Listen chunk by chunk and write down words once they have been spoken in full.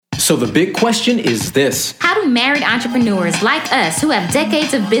So the big question is this. How do married entrepreneurs like us who have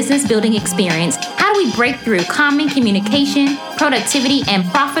decades of business building experience, how do we break through common communication, productivity, and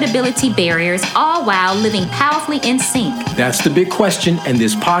profitability barriers, all while living powerfully in sync? That's the big question, and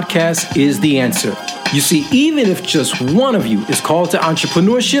this podcast is the answer. You see, even if just one of you is called to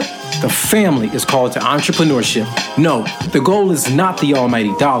entrepreneurship, the family is called to entrepreneurship. No, the goal is not the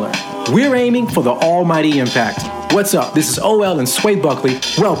almighty dollar. We're aiming for the almighty impact. What's up? This is OL and Sway Buckley.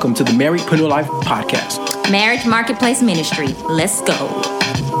 Welcome to the Marriedpreneur Life Podcast. Marriage Marketplace Ministry. Let's go.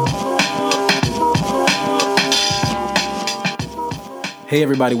 Hey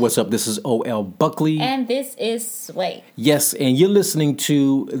everybody, what's up? This is OL Buckley. And this is Sway. Yes, and you're listening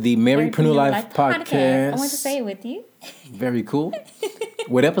to the Marriedpreneur Life Podcast. I want to say it with you. Very cool.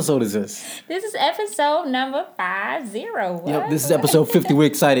 What episode is this? This is episode number 50. Yep, this is episode 50. We're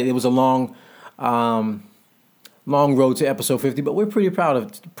excited. It was a long road to episode 50, but we're pretty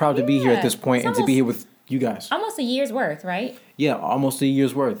proud to be here at this point and to be here with you guys. Almost a year's worth, right? Yeah, almost a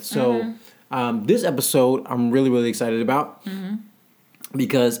year's worth. So this episode I'm really, really excited about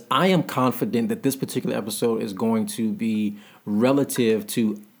because I am confident that this particular episode is going to be relative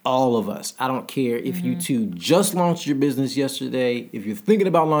to all of us. I don't care if you two just launched your business yesterday, if you're thinking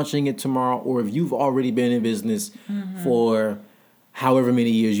about launching it tomorrow, or if you've already been in business for however many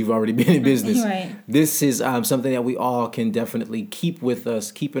years you've already been in business. Right. This is something that we all can definitely keep with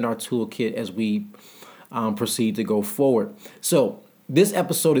us, keep in our toolkit as we proceed to go forward. So this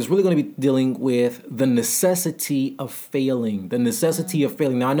episode is really going to be dealing with the necessity of failing. The necessity of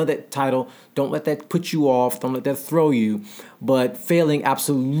failing. Now, I know that title. Don't let that put you off. Don't let that throw you. But failing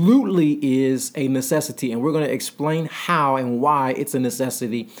absolutely is a necessity. And we're going to explain how and why it's a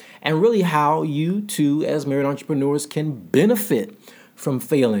necessity. And really how you two as married entrepreneurs can benefit from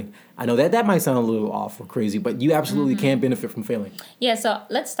failing. I know that might sound a little off or crazy, but you absolutely can benefit from failing. Yeah, so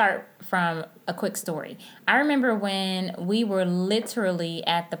let's start from a quick story. I remember when we were literally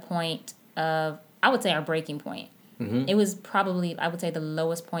at the point of, I would say, our breaking point. It was probably, I would say, the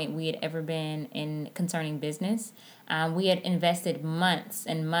lowest point we had ever been in concerning business. We had invested months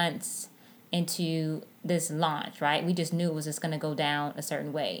and months into this launch, right? We just knew it was just going to go down a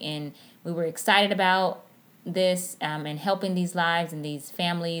certain way. And we were excited about this and helping these lives and these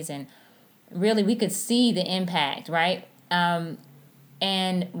families, and really we could see the impact, right?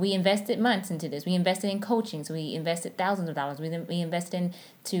 And we invested months into this. We invested in coaching, so we invested thousands of dollars. We invested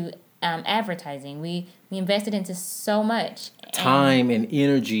into advertising. We invested into so much time and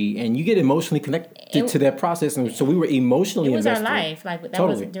energy, and you get emotionally connected to that process. And so we were emotionally invested. It was our life. Like that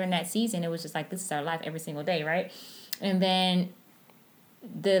totally. Was during that season. It was just like, this is our life every single day, right? And then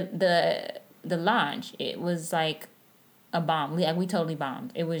the launch, it was like a bomb. We totally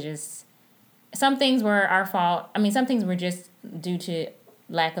bombed. It was just, some things were our fault. I mean, some things were just due to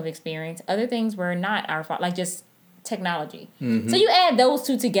lack of experience. Other things were not our fault, like just technology. So you add those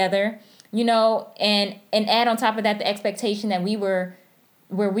two together, you know, and add on top of that the expectation that we were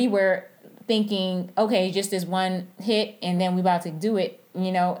thinking, okay, just this one hit and then we're about to do it,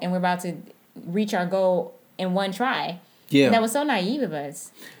 you know, and we're about to reach our goal in one try. Yeah. And that was so naive of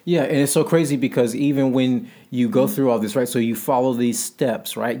us. Yeah, and it's so crazy because even when you go through all this, right, so you follow these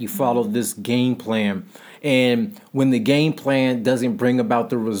steps, right, you follow this game plan, and when the game plan doesn't bring about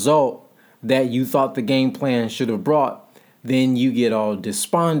the result that you thought the game plan should have brought, then you get all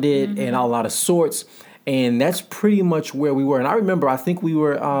despondent and all out of sorts, and that's pretty much where we were. And I remember, I think we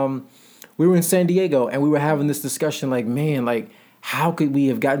were in San Diego, and we were having this discussion, like, man, like, how could we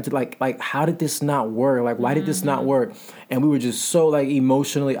have gotten to like how did this not work? Like, why did this not work? And we were just so like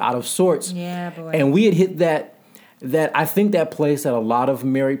emotionally out of sorts. Yeah, boy. And we had hit that I think that place that a lot of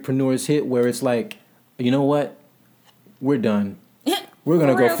marriedpreneurs hit, where it's like, you know what? We're done. We're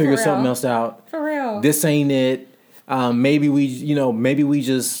gonna go figure something else out. For real. This ain't it. Maybe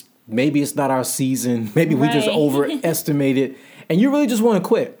it's not our season. Maybe we just overestimate it. And you really just want to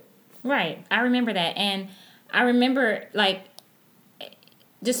quit. Right. I remember that. And I remember like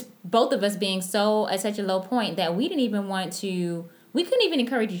just both of us being so at such a low point that we didn't even we couldn't even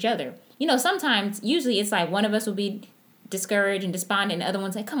encourage each other. You know, usually it's like one of us will be discouraged and despondent, and the other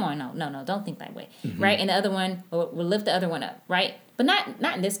one's like, come on, no, don't think that way, right? And the other one will lift the other one up, right? But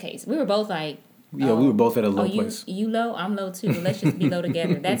not in this case. We were both like, we were both at a low place. You low, I'm low too. Let's just be low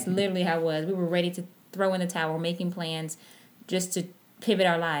together. That's literally how it was. We were ready to throw in the towel, making plans just to pivot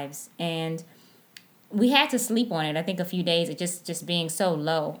our lives. And we had to sleep on it, I think, a few days, it just being so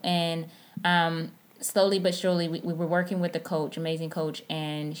low. And slowly but surely, we were working with a coach, amazing coach,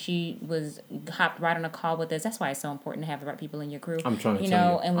 and she hopped right on a call with us. That's why it's so important to have the right people in your crew. I'm trying to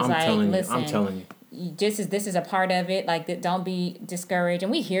tell you. And was listen, I'm telling you. This is a part of it. Like, don't be discouraged.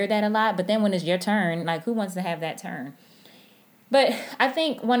 And we hear that a lot, but then when it's your turn, like, who wants to have that turn? But I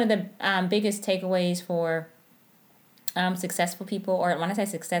think one of the biggest takeaways for successful people, or when I say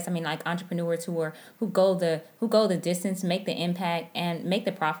success, I mean like entrepreneurs who go the distance, make the impact, and make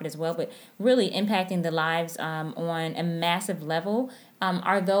the profit as well, but really impacting the lives on a massive level,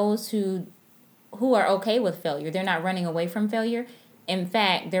 are those who are okay with failure. They're not running away from failure. In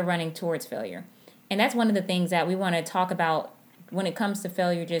fact, they're running towards failure. And that's one of the things that we want to talk about when it comes to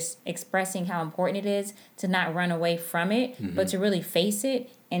failure, just expressing how important it is to not run away from it, but to really face it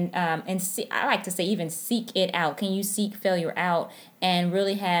and see, I like to say even seek it out. Can you seek failure out and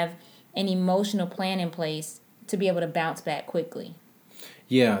really have an emotional plan in place to be able to bounce back quickly?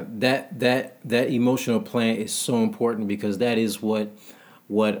 Yeah, that emotional plan is so important, because that is what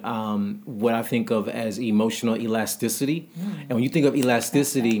I think of as emotional elasticity. And when you think of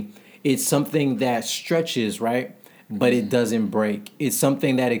elasticity, it's something that stretches, right? But it doesn't break. It's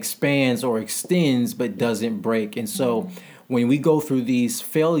something that expands or extends but doesn't break. And so when we go through these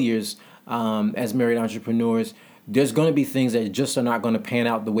failures as married entrepreneurs, there's going to be things that just are not going to pan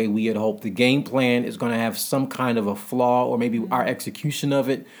out the way we had hoped. The game plan is going to have some kind of a flaw, or maybe our execution of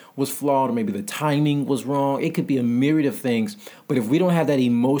it was flawed, or maybe the timing was wrong. It could be a myriad of things. But if we don't have that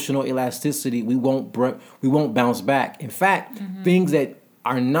emotional elasticity, we won't bounce back. In fact, things that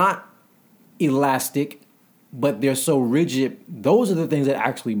are not elastic but they're so rigid, those are the things that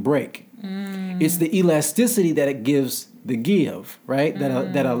actually break. It's the elasticity that it gives the give, right?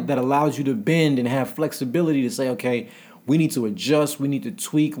 That allows you to bend and have flexibility to say, okay, we need to adjust, we need to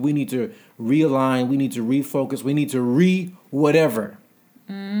tweak, we need to realign, we need to refocus, we need to whatever.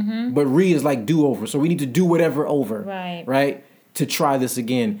 But is like do over, so we need to do whatever over, right? To try this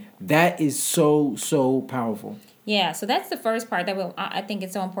again. That is so powerful. Yeah, so that's the first part that I think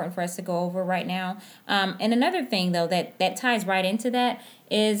it's so important for us to go over right now. And another thing, though, that ties right into that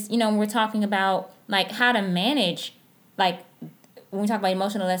is, when we're talking about, like, how to manage, like, when we talk about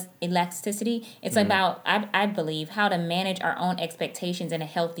emotional elasticity, it's about, I believe, how to manage our own expectations in a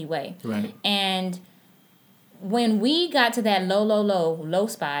healthy way. Right. And when we got to that low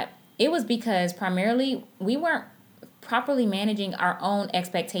spot, it was because primarily we weren't properly managing our own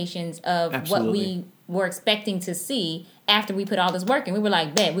expectations of what we were expecting to see after we put all this work in. We were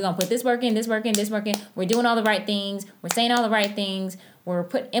like, bet, we're going to put this work in, this work in, this work in. We're doing all the right things. We're saying all the right things. We're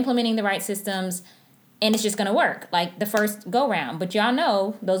implementing the right systems. And it's just going to work, like the first go-round. But y'all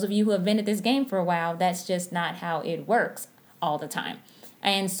know, those of you who have been at this game for a while, that's just not how it works all the time.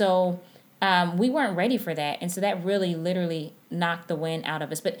 And so we weren't ready for that. And so that really literally knocked the wind out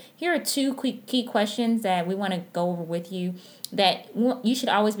of us. But here are two quick key questions that we want to go over with you that you should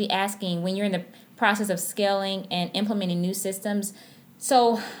always be asking when you're in the process of scaling and implementing new systems.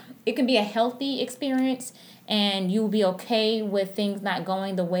 So it can be a healthy experience and you'll be okay with things not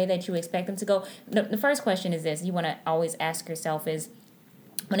going the way that you expect them to go. The first question is this. You want to always ask yourself is,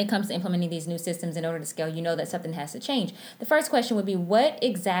 when it comes to implementing these new systems in order to scale, you know that something has to change. The first question would be, what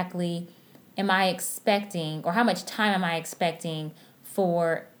exactly am I expecting, or how much time am I expecting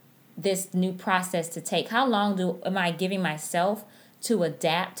for this new process to take? How long am I giving myself to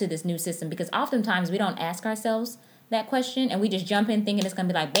adapt to this new system? Because oftentimes we don't ask ourselves that question and we just jump in thinking it's going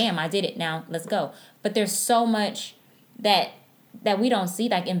to be like, bam, I did it, now let's go. But there's so much that we don't see,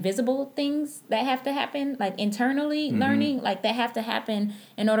 like invisible things that have to happen, like internally learning, like that have to happen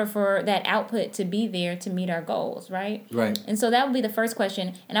in order for that output to be there to meet our goals, right? Right. And so that would be the first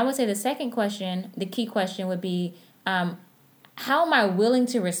question. And I would say the second question, the key question would be, how am I willing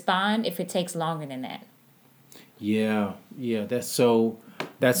to respond if it takes longer than that? Yeah, that's so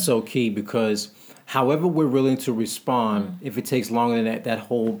key, because however we're willing to respond, if it takes longer than that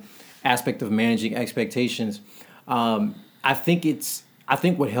whole aspect of managing expectations, I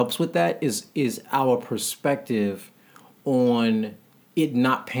think what helps with that is our perspective on it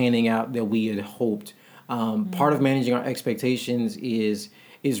not panning out that we had hoped. Part of managing our expectations is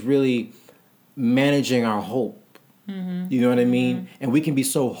really managing our hope. You know what I mean? And we can be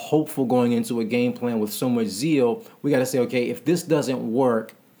so hopeful going into a game plan with so much zeal. We got to say, okay, if this doesn't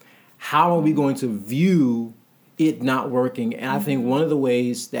work, how are we going to view it not working? And I think one of the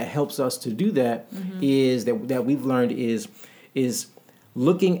ways that helps us to do that is that we've learned is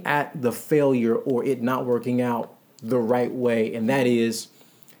looking at the failure or it not working out the right way. And that is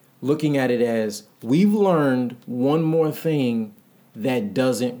looking at it as, we've learned one more thing that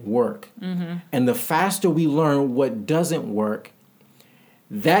doesn't work. And the faster we learn what doesn't work,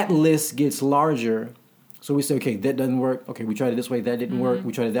 that list gets larger. So we say, okay, that doesn't work. Okay, we tried it this way, that didn't work.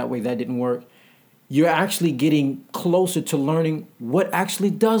 We tried it that way, that didn't work. You're actually getting closer to learning what actually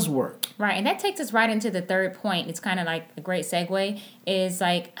does work. Right, and that takes us right into the third point. It's kind of like a great segue, is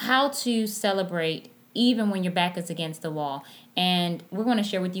like how to celebrate even when your back is against the wall. And we're going to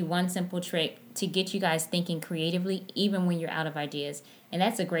share with you one simple trick to get you guys thinking creatively even when you're out of ideas. And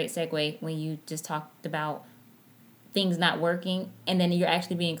that's a great segue when you just talked about things not working and then you're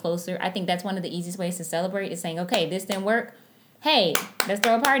actually being closer. I think that's one of the easiest ways to celebrate, is saying, okay, this didn't work. Hey, let's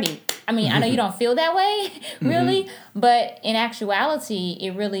throw a party. I mean, I know you don't feel that way, really, but in actuality,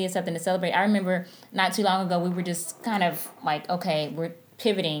 it really is something to celebrate. I remember not too long ago, we were just kind of like, okay, we're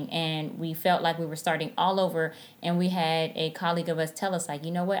pivoting, and we felt like we were starting all over, and we had a colleague of us tell us, like,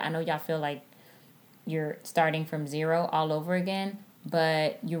 you know what, I know y'all feel like you're starting from zero all over again,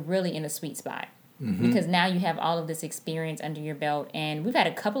 but you're really in a sweet spot. Because now you have all of this experience under your belt. And we've had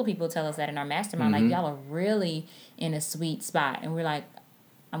a couple of people tell us that in our mastermind, like, y'all are really in a sweet spot. And we're like,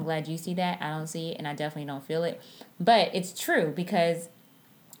 I'm glad you see that. I don't see it, and I definitely don't feel it. But it's true, because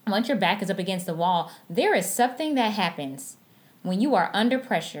once your back is up against the wall, there is something that happens when you are under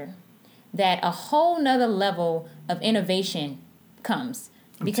pressure, that a whole nother level of innovation comes.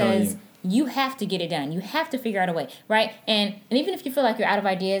 Because you have to get it done. You have to figure out a way, right? And even if you feel like you're out of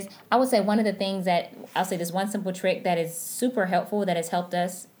ideas, I would say one of the things that, I'll say this one simple trick that is super helpful, that has helped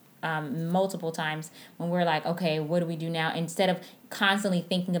us multiple times when we're like, okay, what do we do now? Instead of constantly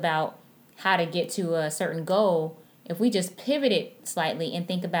thinking about how to get to a certain goal, if we just pivot it slightly and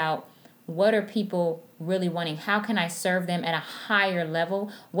think about, what are people really wanting? How can I serve them at a higher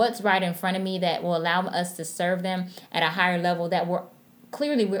level? What's right in front of me that will allow us to serve them at a higher level that we're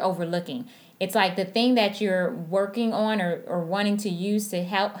overlooking? It's like the thing that you're working on or wanting to use to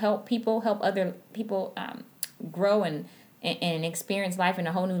help other people grow and experience life in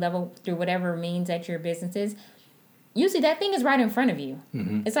a whole new level through whatever means that your business is. Usually that thing is right in front of you.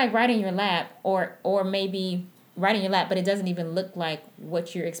 It's like right in your lap, or maybe right in your lap, but it doesn't even look like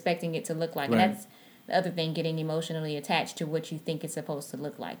what you're expecting it to look like. Right. And that's the other thing, getting emotionally attached to what you think it's supposed to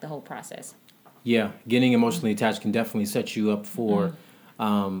look like, the whole process. Yeah, getting emotionally attached can definitely set you up for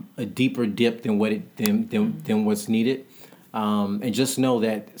a deeper dip than what's needed. And just know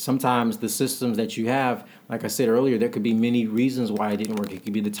that sometimes the systems that you have, like I said earlier, there could be many reasons why it didn't work. It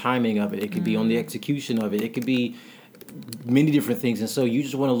could be the timing of it. It could be on the execution of it. It could be many different things. And so you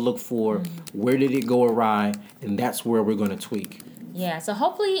just want to look for where did it go awry, and that's where we're going to tweak. Yeah, so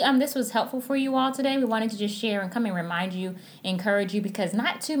hopefully this was helpful for you all today. We wanted to just share and come and remind you, encourage you, because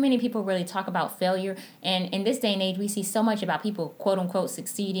not too many people really talk about failure. And in this day and age, we see so much about people, quote unquote,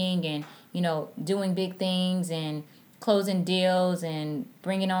 succeeding and, doing big things and closing deals and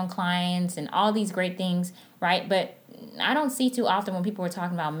bringing on clients and all these great things, right? But I don't see too often when people are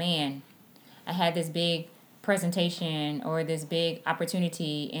talking about, man, I had this big presentation or this big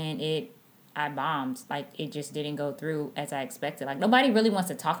opportunity and I bombed. Like, it just didn't go through as I expected. Like, nobody really wants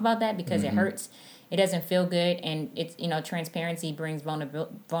to talk about that because it hurts. It doesn't feel good. And it's, transparency brings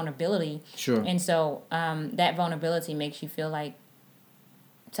vulnerability. Sure. And so that vulnerability makes you feel like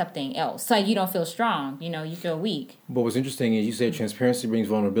something else. Like, you don't feel strong. You feel weak. But what's interesting is you said transparency brings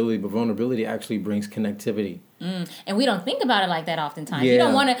vulnerability, but vulnerability actually brings connectivity. And we don't think about it like that oftentimes.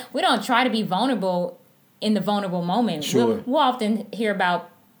 Yeah. We don't try to be vulnerable in the vulnerable moment. Sure. We'll often hear about,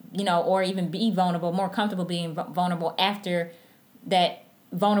 or even be vulnerable, more comfortable being vulnerable after that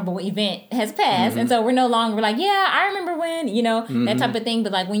vulnerable event has passed. And so we're no longer like, yeah, I remember when, that type of thing.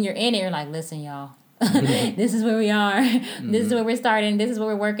 But like when you're in it, you're like, listen, y'all, this is where we are. This is where we're starting. This is what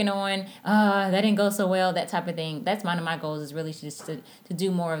we're working on. That didn't go so well, that type of thing. That's one of my goals, is really just to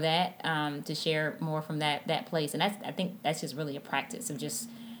do more of that, to share more from that place. And I think that's just really a practice of just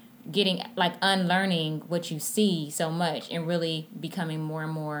getting, like, unlearning what you see so much and really becoming more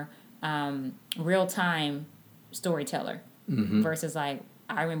and more real-time storyteller versus like,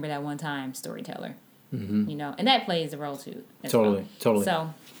 I remember that one time storyteller, and that plays a role too. Totally.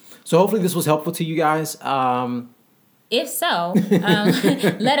 So hopefully this was helpful to you guys. If so,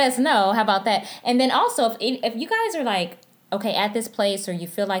 let us know. How about that? And then also, if you guys are like, okay, at this place, or you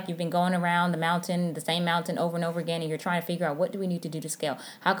feel like you've been going around the same mountain over and over again, and you're trying to figure out, what do we need to do to scale?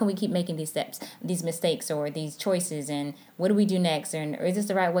 How can we keep making these steps, these mistakes, or these choices, and what do we do next? And is this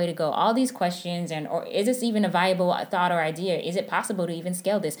the right way to go? All these questions, or is this even a viable thought or idea? Is it possible to even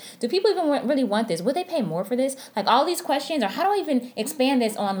scale this? Do people even really want this? Would they pay more for this? Like, all these questions, or how do I even expand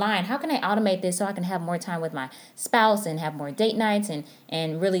this online? How can I automate this so I can have more time with my spouse and have more date nights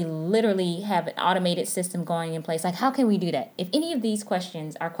and really literally have an automated system going in place? Like, how can we do that? mindset. If any of these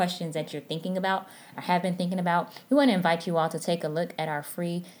questions are questions that you're thinking about or have been thinking about, we want to invite you all to take a look at our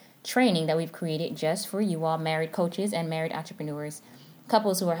free training that we've created just for you all, married coaches and married entrepreneurs,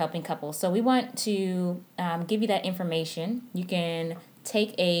 couples who are helping couples. So we want to give you that information. You can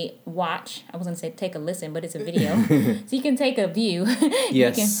take a watch. I was going to say take a listen, but it's a video. So you can take a view.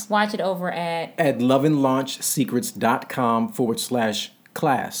 Yes. You can watch it over at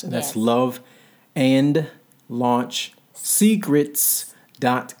loveandlaunchsecrets.com/class. And that's Yes.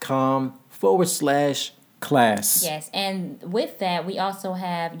 loveandlaunchsecrets.com/class. Yes, and with that, we also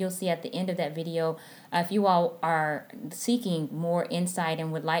have, you'll see at the end of that video, if you all are seeking more insight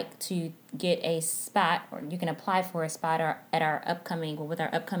and would like to get a spot, or you can apply for a spot at our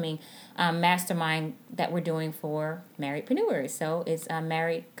upcoming mastermind that we're doing for marriedpreneurs. So it's a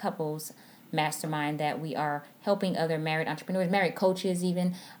married couples mastermind that we are helping other married entrepreneurs, married coaches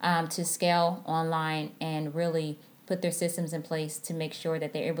even, to scale online and really put their systems in place to make sure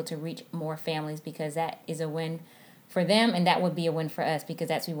that they're able to reach more families, because that is a win for them, and that would be a win for us, because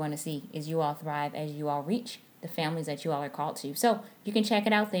that's what we want to see is you all thrive as you all reach the families that you all are called to. So you can check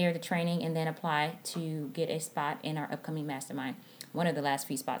it out there, the training, and then apply to get a spot in our upcoming mastermind. One of the last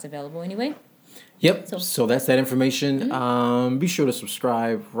few spots available anyway. Yep. So that's that information. Be sure to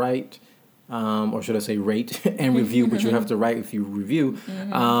subscribe, write, or should I say rate and review, but you have to write if you review.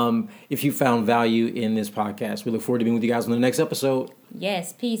 If you found value in this podcast. We look forward to being with you guys on the next episode.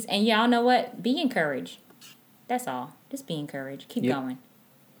 Yes, peace. And y'all know what? Be encouraged. That's all. Just be encouraged. Keep going.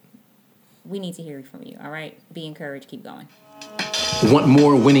 We need to hear from you, all right? Be encouraged. Keep going. Want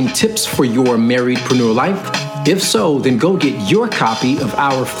more winning tips for your marriedpreneur life? If so, then go get your copy of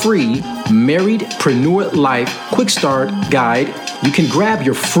our free Marriedpreneur Life Quick Start Guide. You can grab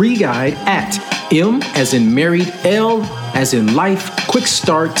your free guide at M as in married, L as in life,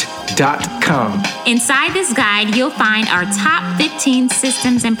 quickstart.com. Inside this guide, you'll find our top 15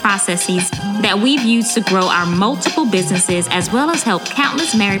 systems and processes that we've used to grow our multiple businesses, as well as help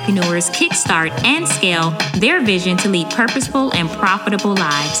countless marriedpreneurs kickstart and scale their vision to lead purposeful and profitable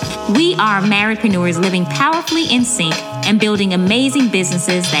lives. We are marriedpreneurs living powerfully in sync and building amazing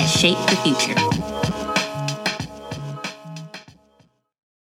businesses that shape the future.